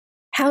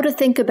How to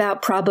Think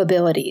About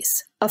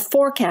Probabilities, a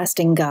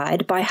forecasting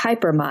guide by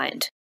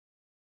Hypermind.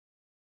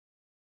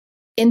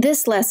 In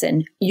this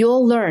lesson,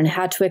 you'll learn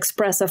how to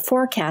express a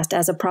forecast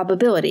as a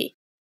probability,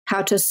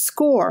 how to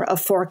score a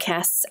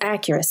forecast's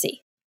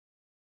accuracy.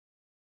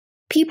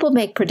 People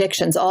make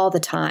predictions all the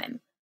time,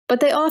 but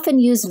they often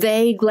use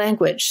vague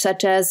language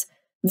such as,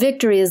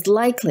 victory is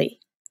likely,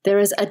 there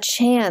is a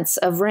chance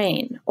of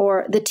rain,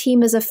 or the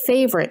team is a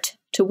favorite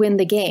to win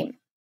the game.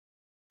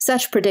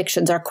 Such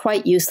predictions are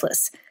quite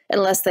useless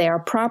unless they are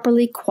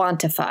properly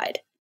quantified.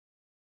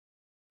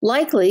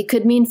 Likely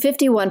could mean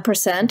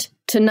 51%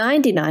 to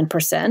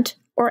 99%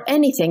 or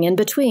anything in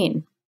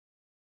between.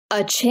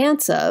 A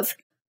chance of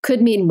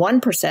could mean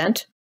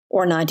 1%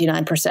 or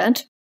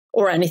 99%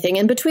 or anything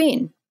in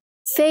between.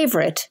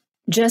 Favorite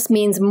just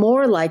means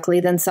more likely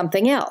than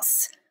something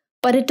else,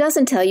 but it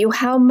doesn't tell you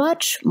how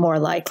much more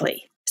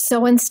likely.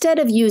 So instead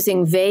of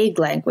using vague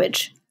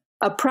language,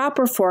 a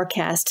proper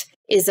forecast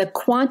is a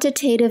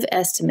quantitative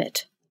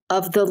estimate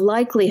of the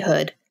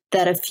likelihood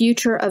that a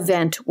future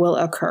event will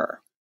occur.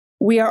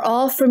 We are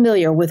all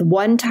familiar with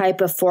one type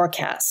of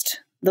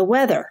forecast, the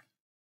weather.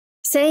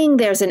 Saying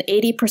there's an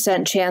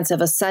 80% chance of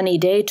a sunny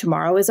day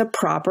tomorrow is a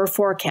proper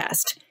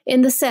forecast,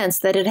 in the sense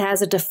that it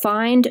has a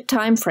defined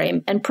time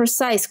frame and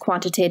precise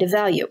quantitative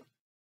value.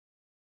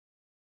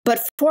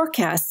 But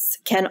forecasts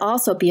can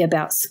also be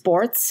about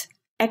sports,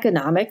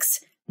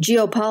 economics,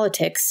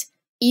 geopolitics,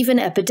 even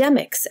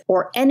epidemics,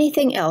 or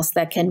anything else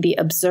that can be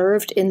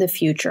observed in the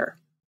future.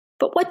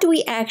 But what do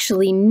we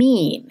actually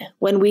mean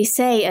when we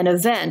say an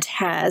event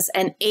has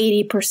an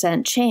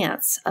 80%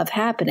 chance of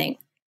happening?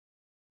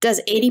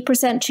 Does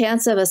 80%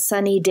 chance of a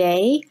sunny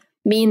day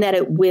mean that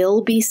it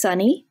will be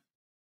sunny?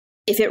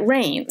 If it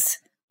rains,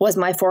 was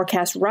my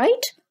forecast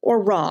right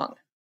or wrong?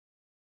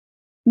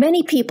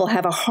 Many people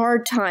have a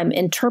hard time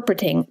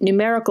interpreting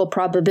numerical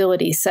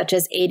probabilities such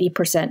as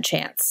 80%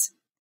 chance.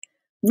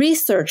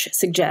 Research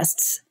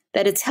suggests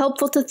that it's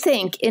helpful to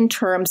think in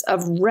terms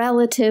of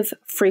relative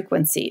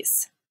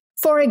frequencies.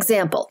 For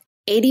example,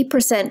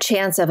 80%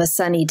 chance of a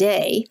sunny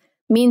day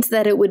means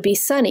that it would be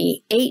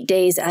sunny 8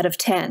 days out of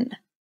 10,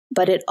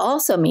 but it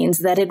also means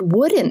that it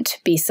wouldn't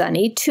be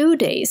sunny 2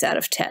 days out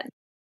of 10.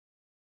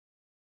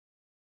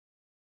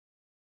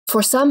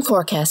 For some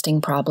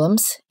forecasting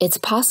problems, it's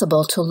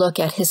possible to look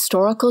at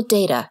historical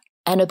data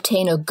and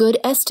obtain a good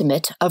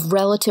estimate of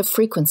relative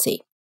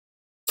frequency.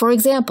 For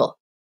example,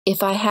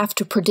 if I have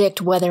to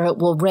predict whether it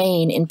will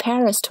rain in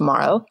Paris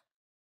tomorrow,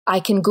 I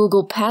can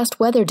Google past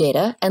weather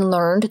data and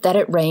learned that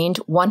it rained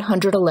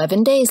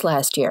 111 days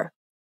last year.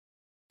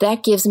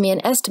 That gives me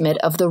an estimate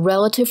of the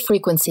relative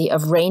frequency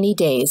of rainy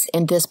days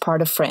in this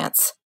part of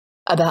France,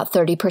 about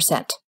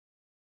 30%.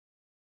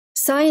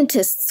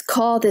 Scientists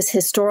call this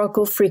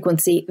historical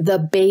frequency the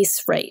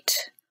base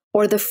rate,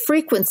 or the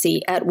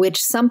frequency at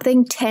which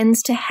something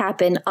tends to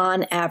happen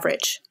on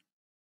average.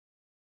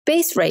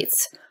 Base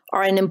rates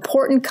are an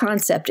important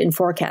concept in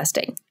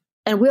forecasting,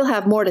 and we'll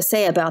have more to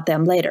say about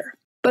them later.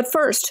 But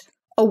first,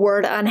 a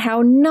word on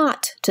how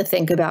not to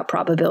think about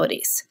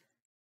probabilities.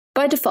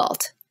 By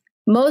default,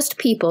 most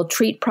people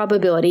treat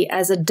probability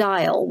as a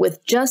dial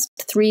with just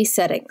 3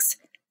 settings.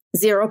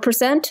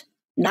 0%,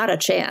 not a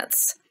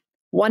chance.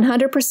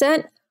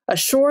 100%, a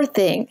sure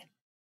thing.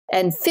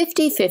 And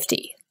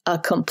 50-50, a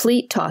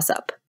complete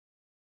toss-up.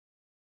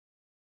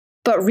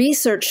 But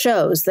research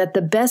shows that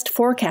the best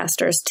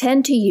forecasters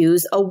tend to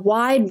use a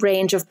wide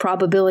range of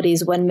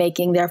probabilities when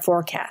making their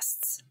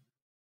forecasts.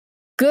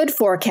 Good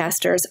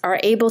forecasters are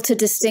able to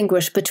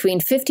distinguish between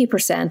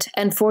 50%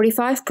 and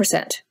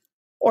 45%,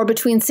 or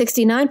between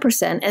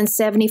 69% and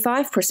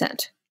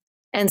 75%,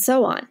 and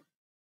so on.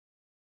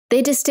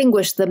 They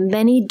distinguish the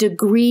many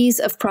degrees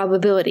of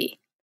probability,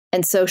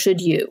 and so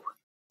should you.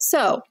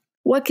 So,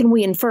 what can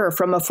we infer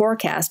from a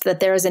forecast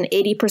that there is an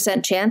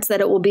 80% chance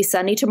that it will be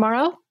sunny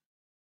tomorrow?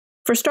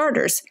 For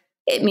starters,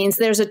 it means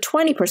there's a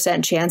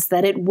 20% chance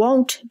that it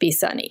won't be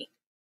sunny.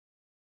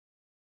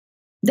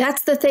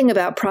 That's the thing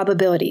about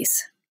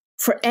probabilities.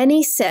 For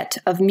any set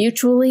of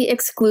mutually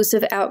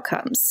exclusive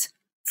outcomes,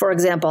 for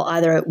example,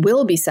 either it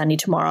will be sunny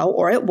tomorrow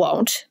or it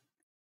won't,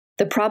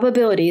 the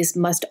probabilities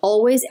must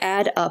always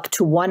add up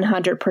to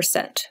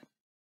 100%.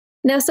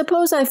 Now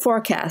suppose I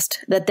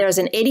forecast that there's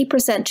an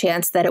 80%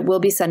 chance that it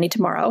will be sunny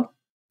tomorrow,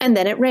 and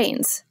then it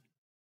rains.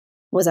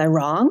 Was I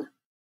wrong?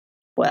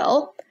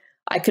 Well,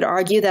 I could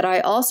argue that I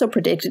also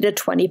predicted a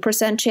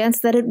 20% chance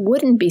that it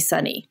wouldn't be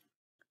sunny.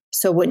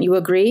 So wouldn't you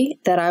agree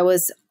that I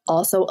was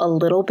also a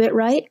little bit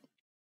right?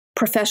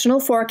 Professional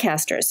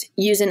forecasters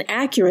use an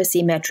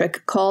accuracy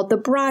metric called the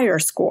Brier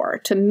score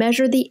to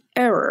measure the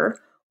error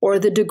or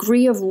the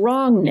degree of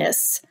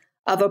wrongness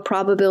of a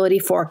probability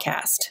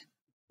forecast.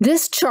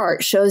 This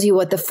chart shows you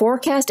what the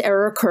forecast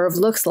error curve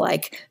looks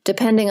like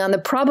depending on the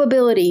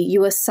probability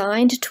you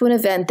assigned to an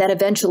event that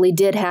eventually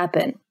did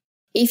happen.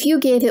 If you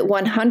gave it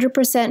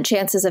 100%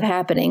 chances of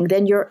happening,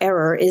 then your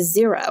error is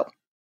 0.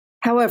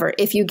 However,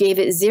 if you gave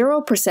it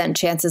 0%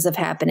 chances of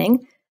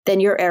happening, then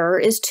your error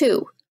is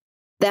 2.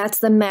 That's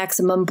the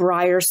maximum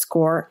Brier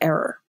score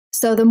error.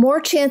 So the more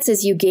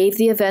chances you gave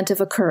the event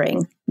of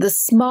occurring, the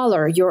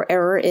smaller your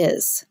error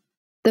is.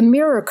 The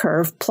mirror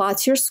curve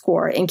plots your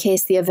score in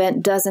case the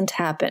event doesn't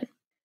happen.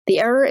 The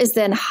error is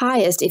then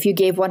highest if you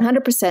gave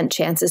 100%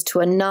 chances to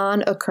a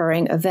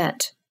non-occurring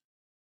event.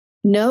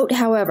 Note,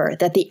 however,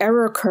 that the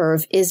error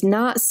curve is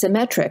not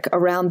symmetric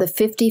around the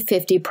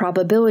 50-50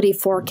 probability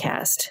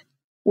forecast,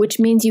 which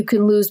means you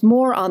can lose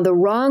more on the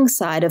wrong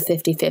side of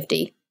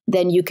 50-50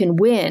 than you can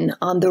win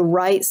on the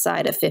right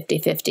side of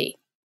 50-50.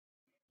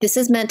 This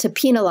is meant to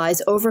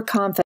penalize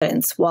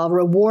overconfidence while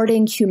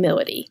rewarding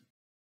humility.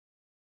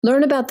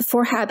 Learn about the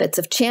 4 habits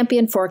of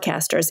champion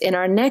forecasters in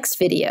our next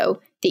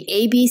video, The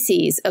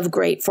ABCs of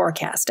Great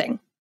Forecasting.